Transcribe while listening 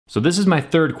So this is my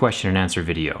third question and answer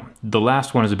video. The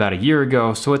last one is about a year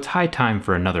ago, so it's high time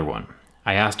for another one.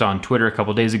 I asked on Twitter a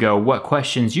couple days ago what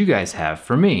questions you guys have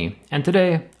for me, and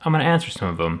today I'm gonna answer some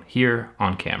of them here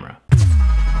on camera.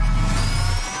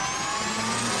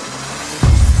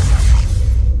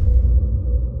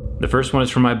 The first one is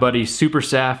from my buddy Super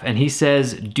Saf, and he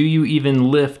says, "Do you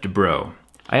even lift, bro?"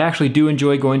 I actually do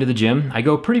enjoy going to the gym. I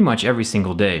go pretty much every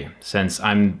single day. Since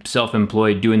I'm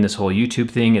self-employed doing this whole YouTube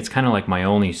thing, it's kind of like my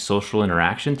only social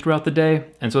interaction throughout the day,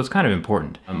 and so it's kind of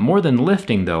important. More than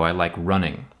lifting though, I like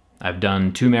running. I've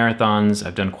done 2 marathons,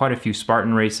 I've done quite a few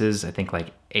Spartan races, I think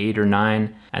like 8 or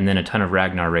 9, and then a ton of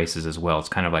Ragnar races as well. It's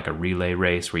kind of like a relay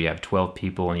race where you have 12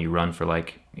 people and you run for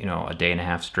like, a day and a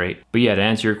half straight. But yeah, to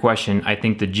answer your question, I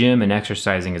think the gym and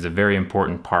exercising is a very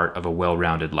important part of a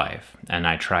well-rounded life, and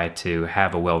I try to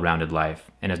have a well-rounded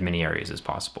life in as many areas as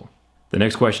possible. The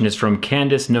next question is from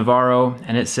Candice Navarro,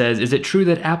 and it says, "Is it true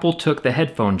that Apple took the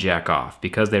headphone jack off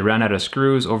because they ran out of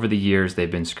screws over the years they've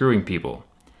been screwing people?"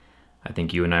 I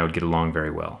think you and I would get along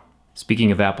very well.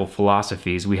 Speaking of Apple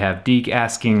philosophies, we have Deke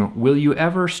asking, "Will you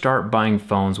ever start buying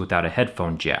phones without a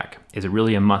headphone jack? Is it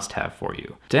really a must-have for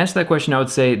you?" To answer that question, I would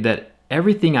say that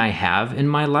everything I have in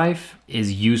my life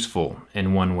is useful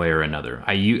in one way or another.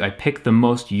 I pick the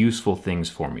most useful things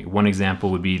for me. One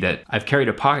example would be that I've carried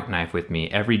a pocket knife with me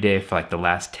every day for like the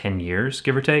last 10 years,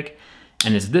 give or take,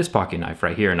 and it's this pocket knife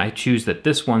right here, and I choose that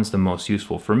this one's the most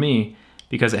useful for me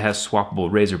because it has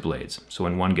swappable razor blades. So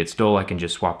when one gets dull, I can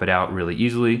just swap it out really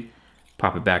easily,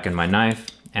 pop it back in my knife,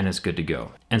 and it's good to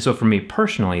go. And so for me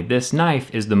personally, this knife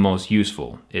is the most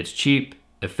useful. It's cheap,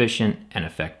 efficient, and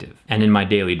effective. And in my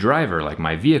daily driver, like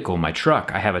my vehicle, my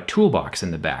truck, I have a toolbox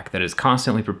in the back that is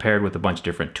constantly prepared with a bunch of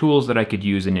different tools that I could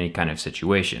use in any kind of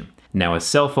situation. Now a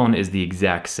cell phone is the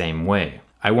exact same way.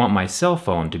 I want my cell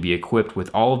phone to be equipped with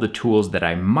all of the tools that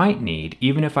I might need,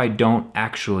 even if I don't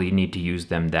actually need to use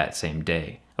them that same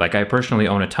day. Like I personally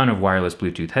own a ton of wireless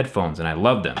Bluetooth headphones and I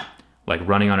love them. Like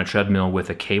running on a treadmill with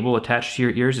a cable attached to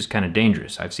your ears is kind of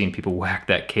dangerous. I've seen people whack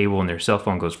that cable and their cell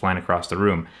phone goes flying across the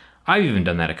room. I've even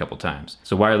done that a couple times.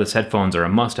 So wireless headphones are a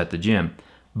must at the gym,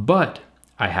 but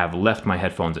I have left my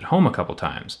headphones at home a couple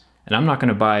times. And I'm not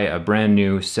gonna buy a brand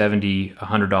new $70,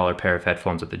 $100 pair of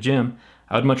headphones at the gym.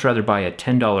 I would much rather buy a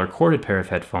 $10 corded pair of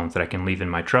headphones that I can leave in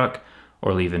my truck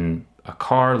or leave in a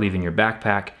car, leave in your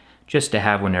backpack, just to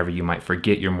have whenever you might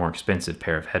forget your more expensive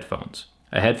pair of headphones.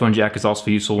 A headphone jack is also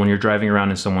useful when you're driving around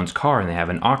in someone's car and they have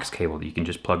an aux cable that you can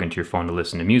just plug into your phone to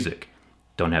listen to music.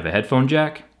 Don't have a headphone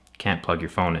jack? Can't plug your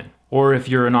phone in. Or if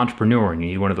you're an entrepreneur and you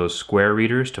need one of those square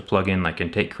readers to plug in like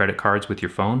and take credit cards with your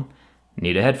phone,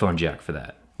 need a headphone jack for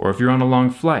that. Or if you're on a long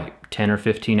flight, 10 or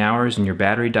 15 hours and your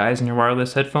battery dies in your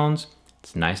wireless headphones,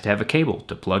 it's nice to have a cable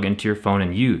to plug into your phone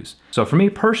and use. So for me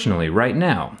personally, right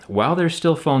now, while there's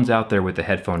still phones out there with the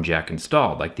headphone jack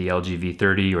installed, like the LG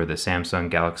V30 or the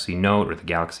Samsung Galaxy Note or the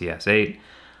Galaxy S8,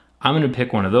 I'm gonna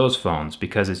pick one of those phones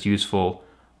because it's useful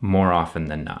more often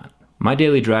than not. My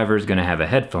daily driver is gonna have a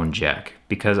headphone jack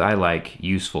because I like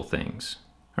useful things.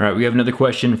 All right, we have another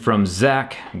question from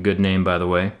Zach, good name by the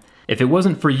way. "If it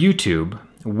wasn't for YouTube,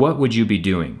 what would you be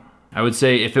doing?" I would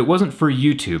say if it wasn't for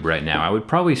YouTube right now, I would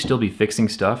probably still be fixing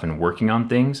stuff and working on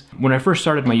things. When I first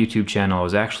started my YouTube channel, I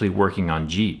was actually working on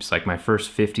Jeeps. Like my first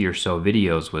 50 or so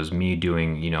videos was me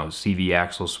doing, CV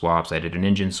axle swaps. I did an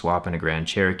engine swap in a Grand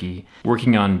Cherokee,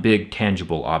 working on big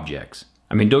tangible objects.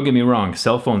 I mean, don't get me wrong,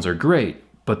 cell phones are great,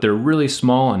 but they're really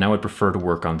small and I would prefer to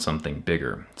work on something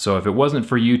bigger. So if it wasn't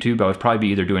for YouTube, I would probably be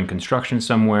either doing construction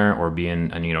somewhere or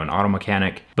being an auto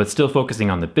mechanic, but still focusing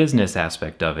on the business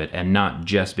aspect of it and not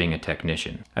just being a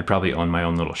technician. I'd probably own my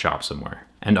own little shop somewhere.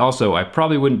 And also, I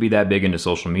probably wouldn't be that big into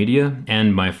social media,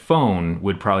 and my phone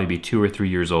would probably be 2 or 3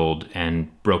 years old and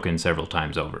broken several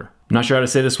times over. I'm not sure how to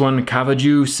say this one.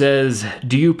 Kavaju says,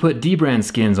 "Do you put dbrand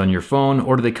skins on your phone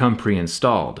or do they come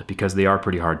pre-installed? Because they are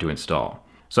pretty hard to install."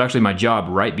 So actually my job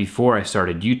right before I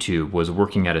started YouTube was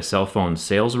working at a cell phone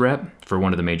sales rep for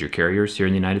one of the major carriers here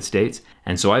in the United States.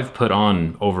 And so I've put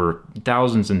on over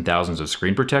thousands and thousands of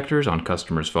screen protectors on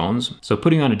customers' phones. So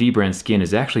putting on a dbrand skin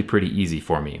is actually pretty easy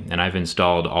for me. And I've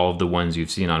installed all of the ones you've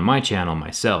seen on my channel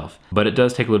myself, but it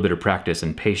does take a little bit of practice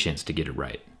and patience to get it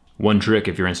right. One trick,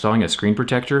 if you're installing a screen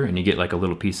protector and you get like a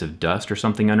little piece of dust or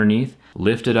something underneath,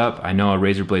 lift it up. I know a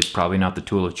razor blade's probably not the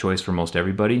tool of choice for most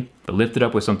everybody, but lift it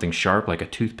up with something sharp like a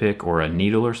toothpick or a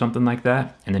needle or something like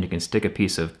that, and then you can stick a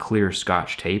piece of clear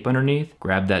Scotch tape underneath,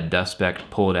 grab that dust speck,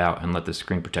 pull it out, and let the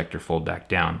screen protector fold back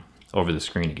down over the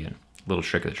screen again. Little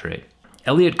trick of the trade.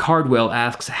 Elliot Cardwell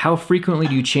asks, how frequently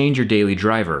do you change your daily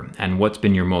driver, and what's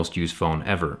been your most used phone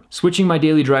ever? Switching my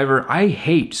daily driver, I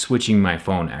hate switching my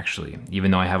phone actually.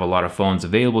 Even though I have a lot of phones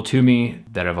available to me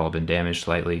that have all been damaged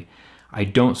slightly, I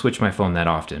don't switch my phone that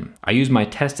often. I use my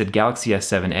tested Galaxy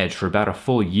S7 Edge for about a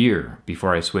full year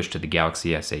before I switch to the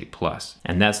Galaxy S8 Plus.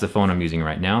 And that's the phone I'm using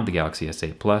right now, the Galaxy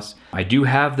S8 Plus. I do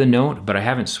have the Note, but I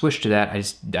haven't switched to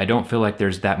that. I don't feel like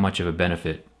there's that much of a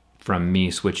benefit from me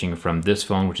switching from this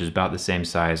phone, which is about the same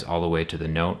size, all the way to the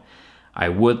Note. I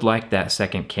would like that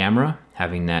second camera.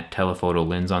 Having that telephoto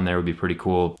lens on there would be pretty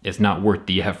cool. It's not worth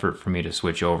the effort for me to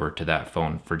switch over to that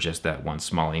phone for just that one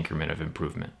small increment of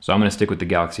improvement. So I'm gonna stick with the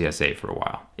Galaxy S8 for a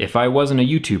while. If I wasn't a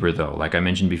YouTuber though, like I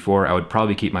mentioned before, I would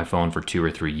probably keep my phone for 2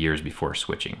 or 3 years before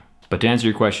switching. But to answer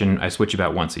your question, I switch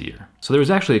about once a year. So there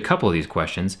was actually a couple of these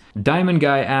questions. Diamond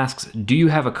Guy asks, do you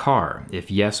have a car?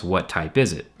 If yes, what type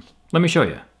is it? Let me show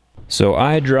you. So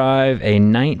I drive a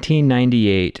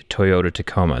 1998 Toyota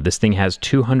Tacoma. This thing has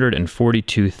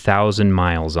 242,000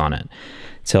 miles on it.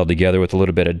 It's held together with a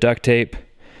little bit of duct tape.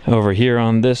 Over here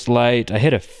on this light, I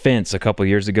hit a fence a couple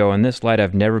years ago, and this light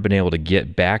I've never been able to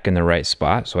get back in the right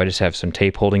spot, so I just have some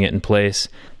tape holding it in place.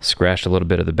 Scratched a little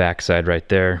bit of the backside right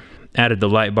there. Added the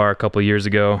light bar a couple years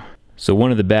ago. So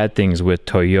one of the bad things with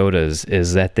Toyotas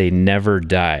is that they never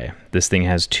die. This thing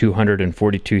has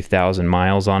 242,000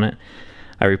 miles on it.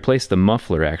 I replaced the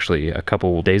muffler actually a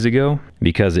couple days ago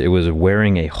because it was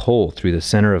wearing a hole through the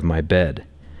center of my bed.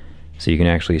 So you can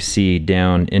actually see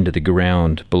down into the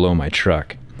ground below my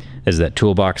truck. This is that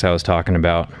toolbox I was talking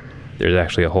about. There's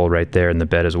actually a hole right there in the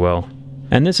bed as well.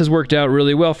 And this has worked out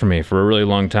really well for me for a really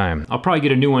long time. I'll probably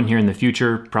get a new one here in the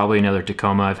future, probably another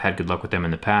Tacoma. I've had good luck with them in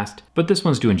the past, but this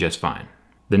one's doing just fine.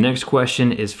 The next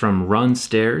question is from Run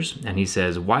Stairs, and he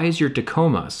says, why is your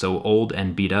Tacoma so old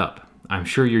and beat up? I'm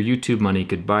sure your YouTube money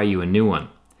could buy you a new one.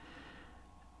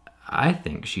 I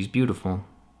think she's beautiful.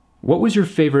 What was your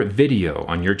favorite video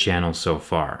on your channel so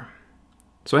far?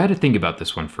 So I had to think about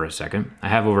this one for a second. I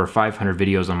have over 500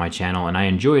 videos on my channel and I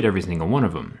enjoyed every single one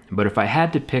of them. But if I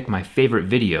had to pick my favorite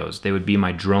videos, they would be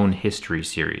my drone history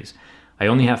series. I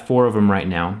only have 4 of them right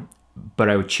now, but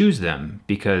I would choose them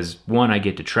because 1, I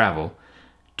get to travel,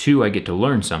 2, I get to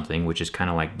learn something, which is kind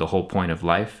of like the whole point of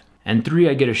life, and 3,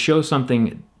 I get to show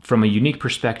something from a unique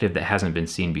perspective that hasn't been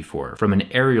seen before, from an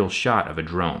aerial shot of a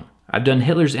drone. I've done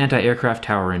Hitler's anti-aircraft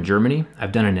tower in Germany.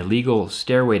 I've done an illegal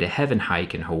Stairway to Heaven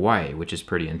hike in Hawaii, which is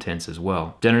pretty intense as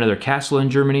well. Done another castle in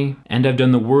Germany, and I've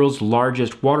done the world's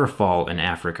largest waterfall in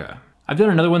Africa. I've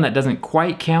done another one that doesn't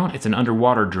quite count. It's an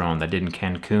underwater drone that did in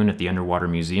Cancun at the Underwater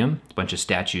Museum. A bunch of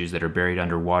statues that are buried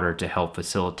underwater to help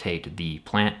facilitate the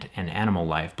plant and animal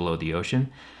life below the ocean.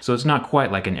 So it's not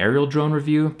quite like an aerial drone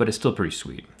review, but it's still pretty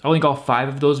sweet. I'll link all 5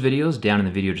 of those videos down in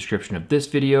the video description of this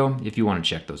video if you want to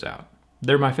check those out.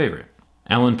 They're my favorite.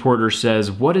 Alan Porter says,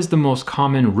 what is the most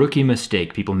common rookie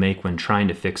mistake people make when trying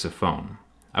to fix a phone?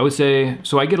 I would say,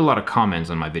 so I get a lot of comments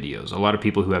on my videos, a lot of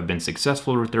people who have been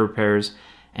successful with their repairs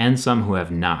and some who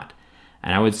have not.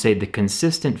 And I would say the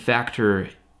consistent factor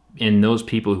in those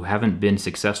people who haven't been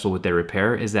successful with their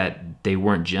repair is that they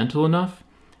weren't gentle enough,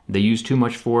 they used too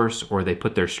much force, or they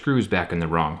put their screws back in the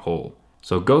wrong hole.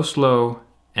 So go slow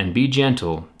and be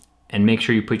gentle and make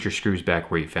sure you put your screws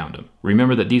back where you found them.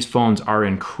 Remember that these phones are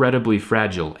incredibly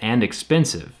fragile and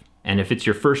expensive. And if it's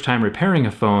your first time repairing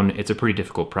a phone, it's a pretty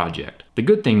difficult project. The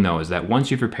good thing though is that once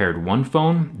you've repaired one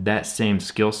phone, that same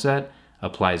skill set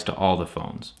applies to all the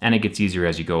phones. And it gets easier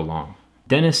as you go along.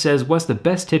 Dennis says, what's the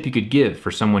best tip you could give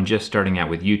for someone just starting out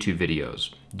with YouTube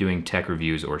videos, doing tech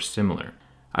reviews or similar?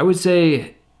 I would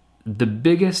say the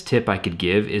biggest tip I could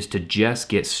give is to just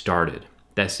get started.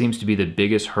 That seems to be the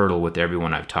biggest hurdle with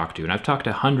everyone I've talked to, and I've talked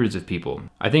to hundreds of people.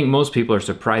 I think most people are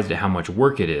surprised at how much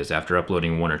work it is after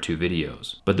uploading 1 or 2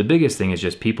 videos. But the biggest thing is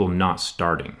just people not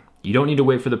starting. You don't need to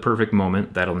wait for the perfect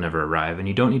moment, that'll never arrive, and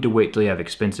you don't need to wait till you have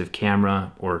expensive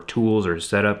camera or tools or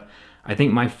setup. I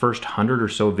think my first 100 or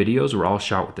so videos were all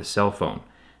shot with a cell phone.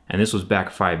 And this was back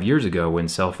 5 years ago when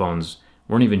cell phones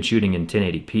weren't even shooting in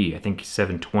 1080p. I think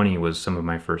 720 was some of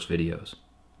my first videos.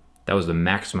 That was the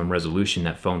maximum resolution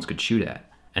that phones could shoot at.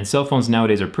 And cell phones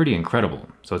nowadays are pretty incredible,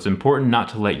 so it's important not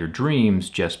to let your dreams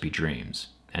just be dreams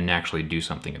and actually do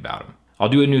something about them. I'll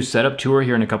do a new setup tour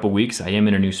here in a couple weeks. I am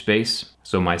in a new space,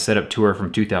 so my setup tour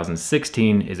from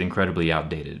 2016 is incredibly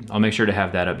outdated. I'll make sure to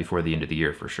have that up before the end of the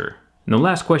year for sure. And the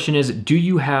last question is, do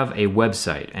you have a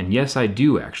website? And yes, I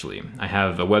do actually. I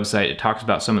have a website. It talks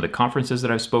about some of the conferences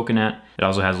that I've spoken at. It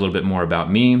also has a little bit more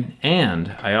about me.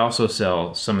 And I also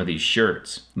sell some of these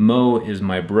shirts. Mo is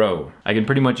my bro. I can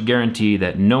pretty much guarantee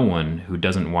that no one who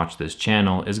doesn't watch this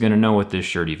channel is gonna know what this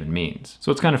shirt even means.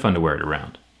 So it's kind of fun to wear it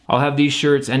around. I'll have these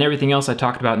shirts and everything else I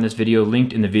talked about in this video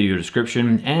linked in the video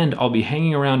description, and I'll be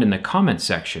hanging around in the comments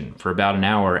section for about an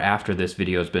hour after this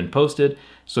video has been posted,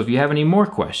 so if you have any more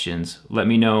questions, let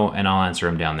me know and I'll answer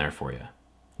them down there for you.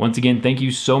 Once again, thank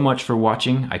you so much for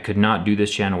watching. I could not do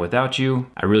this channel without you.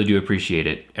 I really do appreciate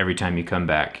it every time you come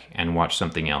back and watch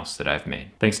something else that I've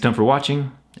made. Thanks a ton for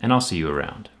watching, and I'll see you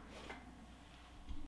around.